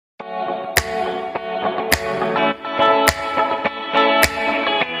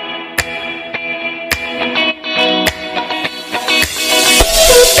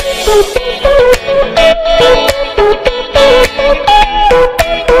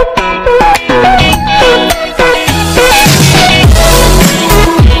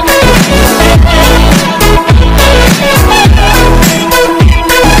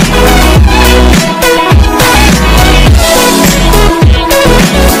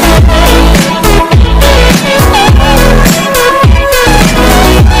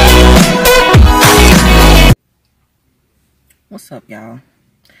y'all.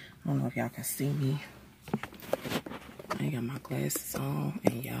 I don't know if y'all can see me. I got my glasses on,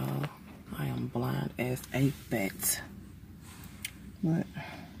 and y'all, I am blind as a bat. But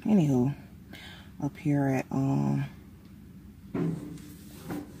anywho, up here at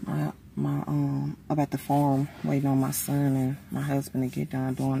up at the farm, waiting on my son and my husband to get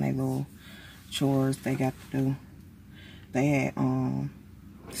done doing their little chores they got to do. They had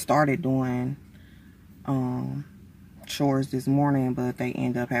started doing chores this morning, but they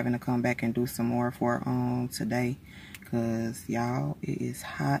end up having to come back and do some more for today, because y'all, it is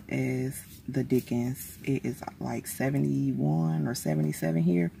hot as the dickens. It is like 71 or 77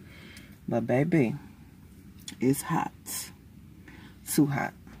 here, but baby, it's hot, too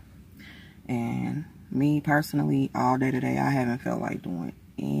hot. And me personally, all day today, I haven't felt like doing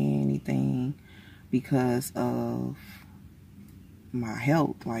anything because of my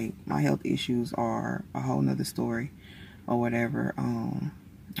health. Like, my health issues are a whole nother story or whatever.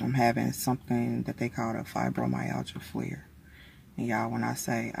 I'm having something that they call a fibromyalgia flare. And y'all, when I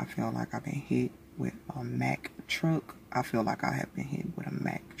say I feel like I've been hit with a Mack truck, I feel like I have been hit with a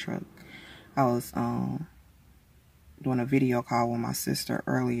Mack truck. I was doing a video call with my sister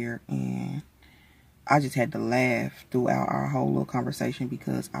earlier, and I just had to laugh throughout our whole little conversation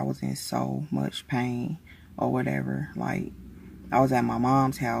because I was in so much pain or whatever. Like, I was at my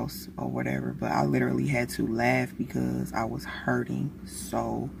mom's house or whatever, but I literally had to laugh because I was hurting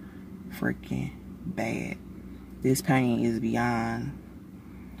so freaking bad. This pain is beyond,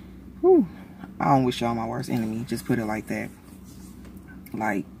 whew, I don't wish y'all my worst enemy, just put it like that.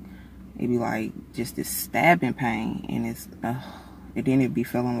 Like, it'd be like just this stabbing pain, and it's, and then it'd be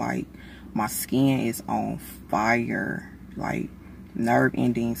feeling like my skin is on fire. Like, nerve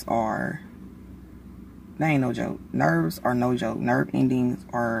endings are, that ain't no joke. Nerves are no joke. Nerve endings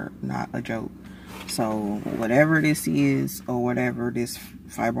are not a joke. So whatever this is, or whatever this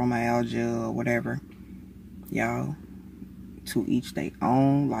fibromyalgia or whatever, y'all, to each their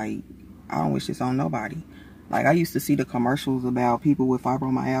own. Like, I don't wish this on nobody. Like, I used to see the commercials about people with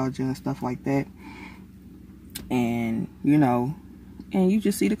fibromyalgia and stuff like that, and you know, and you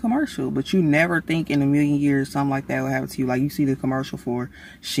just see the commercial, but you never think in a million years something like that will happen to you. Like, you see the commercial for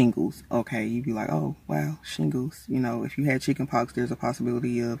shingles. Okay, you'd be like, oh, wow, shingles. You know, if you had chickenpox, there's a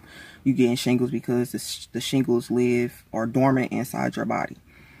possibility of you getting shingles because the shingles live or dormant inside your body.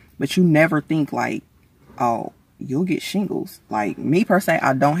 But you never think like, oh, you'll get shingles. Like, me per se,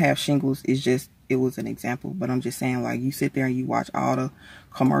 I don't have shingles. It's just, it was an example. But I'm just saying, like, you sit there and you watch all the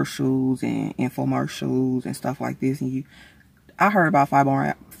commercials and infomercials and stuff like this, and I heard about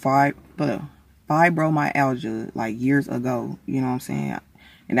fibromyalgia like years ago, you know what I'm saying?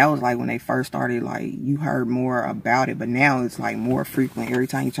 And that was like when they first started, like, you heard more about it, but now it's like more frequent. Every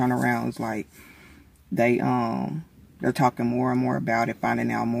time you turn around, it's like they're talking more and more about it,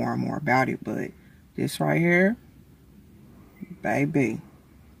 finding out more and more about it. But this right here, baby,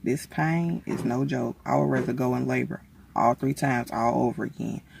 this pain is no joke. I would rather go in labor all 3 times all over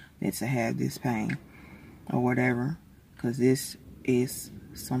again than to have this pain or whatever. Because this is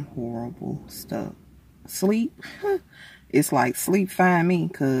some horrible stuff. Sleep, it's like sleep find me,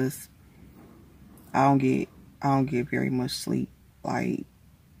 because I don't get very much sleep. Like,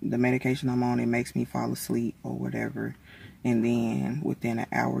 the medication I'm on, it makes me fall asleep or whatever, and then within an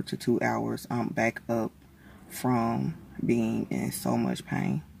hour to 2 hours, I'm back up from being in so much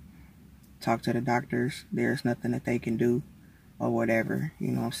pain. Talk to the doctors, there's nothing that they can do or whatever, you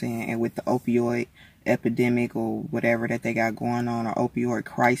know what I'm saying? And with the opioid epidemic or whatever that they got going on, or opioid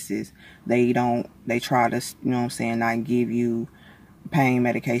crisis, they try to, you know what I'm saying, not give you pain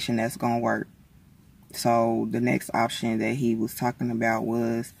medication that's gonna work. So the next option that he was talking about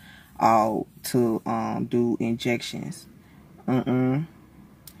was to do injections. That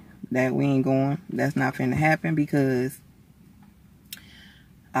we ain't going. That's not finna happen, because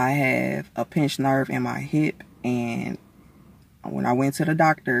I have a pinched nerve in my hip, and when I went to the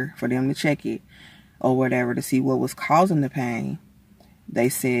doctor for them to check it or whatever to see what was causing the pain, they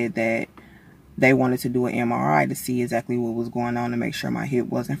said that they wanted to do an MRI to see exactly what was going on, to make sure my hip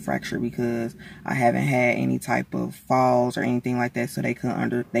wasn't fractured, because I haven't had any type of falls or anything like that, so they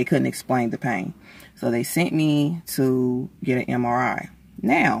couldn't explain the pain. So they sent me to get an MRI.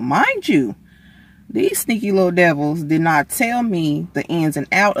 Now, mind you, these sneaky little devils did not tell me the ins and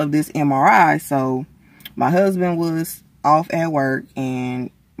out of this MRI. So my husband was off at work, and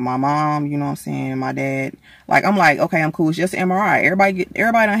my mom, you know what I'm saying, my dad, like, I'm like, okay, I'm cool, it's just an MRI. Everybody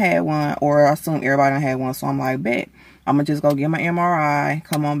done had one, or I assume everybody done had one, so I'm like, bet, I'm gonna just go get my MRI,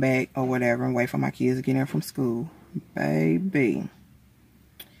 come on back, or whatever, and wait for my kids to get in from school. Baby,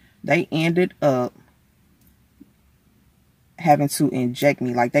 they ended up having to inject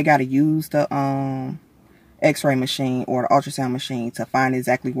me. Like, they got to use the x-ray machine or the ultrasound machine to find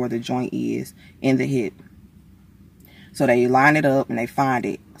exactly where the joint is in the hip. So they line it up and they find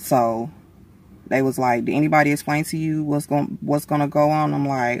it. So they was like, did anybody explain to you what's gonna go on? I'm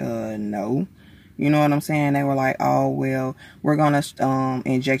like, no. You know what I'm saying? They were like, oh, well, we're gonna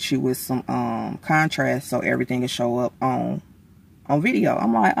inject you with some contrast so everything will show up on video.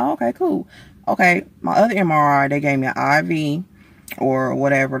 I'm like, oh, okay, cool. Okay, my other MRI, they gave me an IV or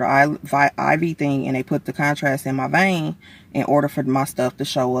whatever, the IV thing, and they put the contrast in my vein in order for my stuff to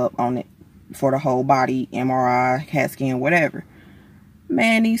show up on it for the whole body, MRI, CAT scan, whatever.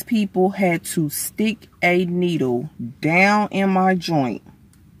 Man, these people had to stick a needle down in my joint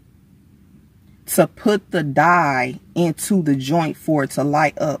to put the dye into the joint for it to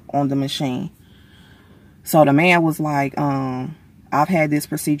light up on the machine. So the man was like, I've had this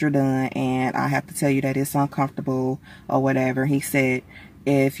procedure done and I have to tell you that it's uncomfortable or whatever. He said,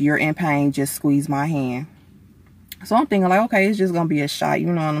 if you're in pain, just squeeze my hand. So I'm thinking like, okay, it's just going to be a shot. You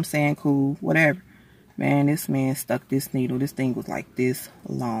know what I'm saying? Cool, whatever. Man, this man stuck this needle. This thing was like this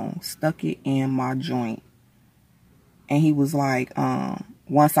long. Stuck it in my joint. And he was like,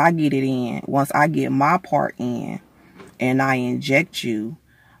 once I get it in, once I get my part in and I inject you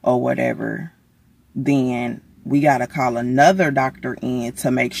or whatever, then we got to call another doctor in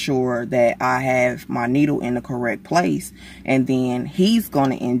to make sure that I have my needle in the correct place. And then he's going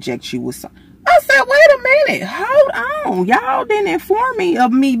to inject you with some. I said, wait a minute, hold on. Y'all didn't inform me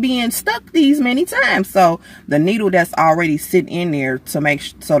of me being stuck these many times. So the needle that's already sitting in there to make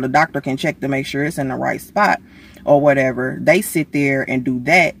so the doctor can check to make sure it's in the right spot or whatever, they sit there and do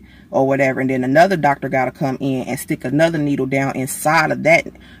that or whatever. And then another doctor got to come in and stick another needle down inside of that.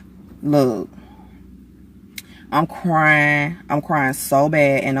 Look, I'm crying so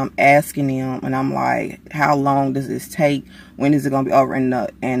bad, and I'm asking him, and I'm like, how long does this take? When is it gonna be over? And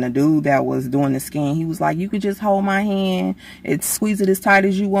the dude that was doing the scan, he was like, you could just hold my hand and squeeze it as tight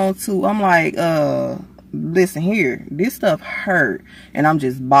as you want to. I'm like, listen here, this stuff hurt, and I'm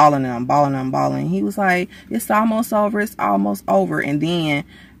just bawling and I'm bawling. He was like, it's almost over, it's almost over. And then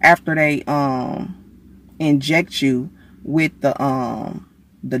after they inject you with the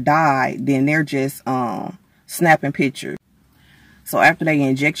dye, then they're just snapping pictures. So after they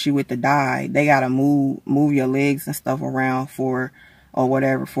inject you with the dye, they gotta move your legs and stuff around for or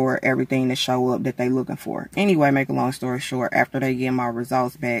whatever for everything to show up that they looking for. Anyway, make a long story short, after they get my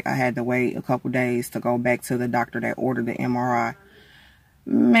results back, I had to wait a couple days to go back to the doctor that ordered the MRI.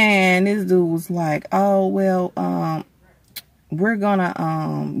 Man, this dude was like, oh, well, we're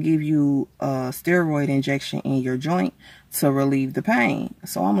gonna give you a steroid injection in your joint to relieve the pain.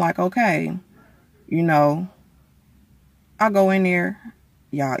 So I'm like, okay, you know, I go in there,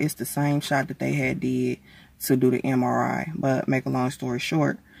 y'all, it's the same shot that they had did to do the MRI. But make a long story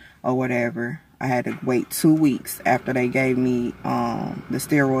short or whatever, I had to wait 2 weeks after they gave me the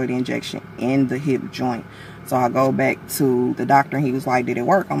steroid injection in the hip joint. So I go back to the doctor and he was like, did it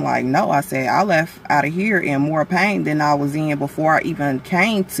work? I'm like, no. I said, I left out of here in more pain than I was in before I even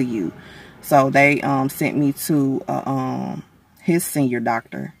came to you. So they sent me to his senior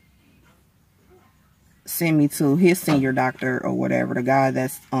doctor. Send me to his senior doctor or whatever, the guy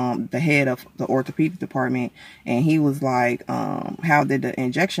that's the head of the orthopedic department. And he was like, how did the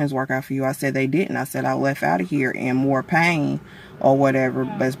injections work out for you? I said they didn't. I said I left out of here in more pain or whatever,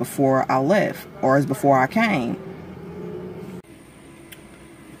 but it's before I left or it's before I came.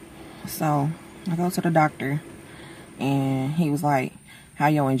 So I go to the doctor and he was like, how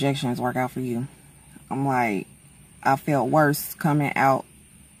your injections work out for you? I'm like, I felt worse coming out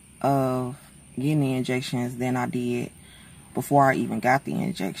of getting the injections than I did before I even got the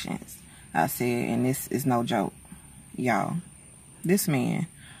injections. I said, and this is no joke, y'all. This man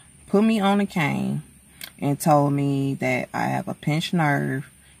put me on a cane and told me that I have a pinched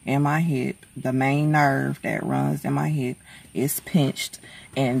nerve in my hip. The main nerve that runs in my hip is pinched,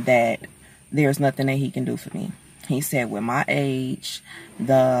 and that there's nothing that he can do for me. He said with my age,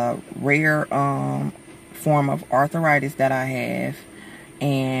 the rare form of arthritis that I have,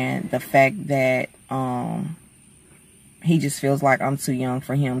 and the fact that he just feels like I'm too young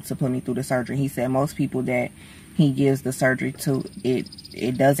for him to put me through the surgery. He said most people that he gives the surgery to,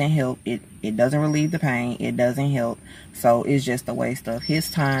 it doesn't help. It doesn't relieve the pain. It doesn't help. So it's just a waste of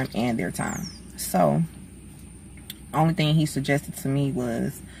his time and their time. So only thing he suggested to me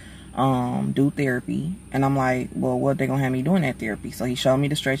was do therapy. And I'm like, well, what they gonna have me doing that therapy? So he showed me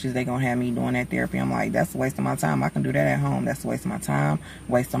the stretches they gonna have me doing that therapy. I'm like, that's a waste of my time. I can do that at home. That's a waste of my time,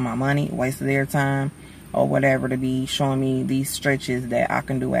 waste of my money, waste of their time or whatever, to be showing me these stretches that I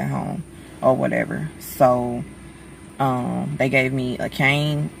can do at home or whatever. So They gave me a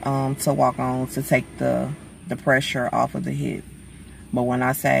cane to walk on to take the pressure off of the hip. But when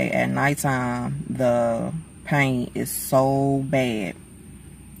I say at nighttime, the pain is so bad.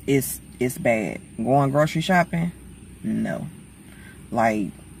 It's bad. Going grocery shopping? No.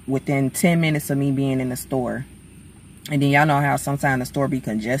 Like within 10 minutes of me being in the store. And then y'all know how sometimes the store be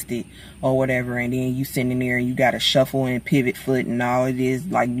congested or whatever, and then you sitting there and you gotta shuffle and pivot foot and all it is.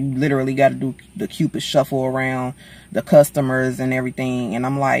 Like you literally gotta do the Cupid shuffle around the customers and everything. And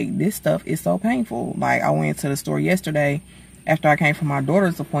I'm like, this stuff is so painful. Like I went to the store yesterday after I came from my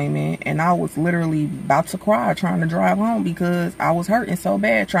daughter's appointment, and I was literally about to cry trying to drive home because I was hurting so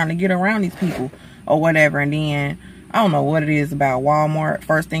bad trying to get around these people or whatever. And then I don't know what it is about Walmart.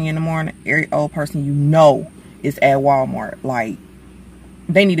 First thing in the morning, every old person you know is at Walmart. Like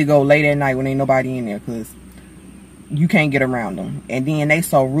they need to go late at night when ain't nobody in there, because you can't get around them. And then they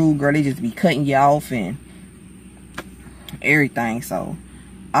so rude, girl. They just be cutting you off and everything. So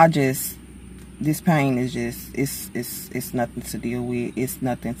this pain is just, it's nothing to deal with. It's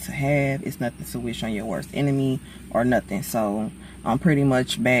nothing to have. It's nothing to wish on your worst enemy or nothing. So I'm pretty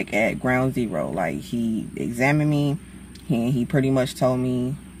much back at ground zero. Like he examined me and he pretty much told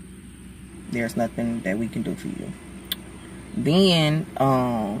me there's nothing that we can do for you. Then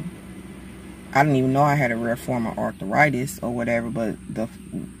I didn't even know I had a rare form of arthritis or whatever, but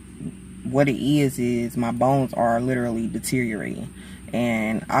what it is my bones are literally deteriorating.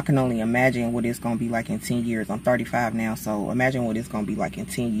 And I can only imagine what it's going to be like in 10 years. I'm 35 now, so imagine what it's going to be like in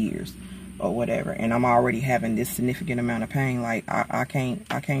 10 years or whatever. And I'm already having this significant amount of pain. Like, I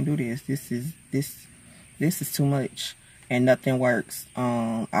can't do this. This is too much. And nothing works.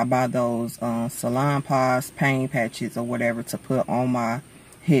 I buy those Salon Pause pain patches or whatever to put on my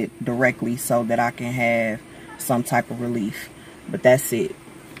hip directly so that I can have some type of relief. But that's it.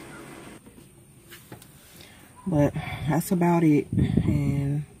 But that's about it,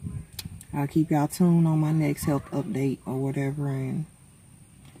 and I'll keep y'all tuned on my next health update or whatever, and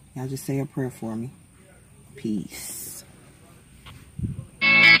y'all just say a prayer for me. Peace.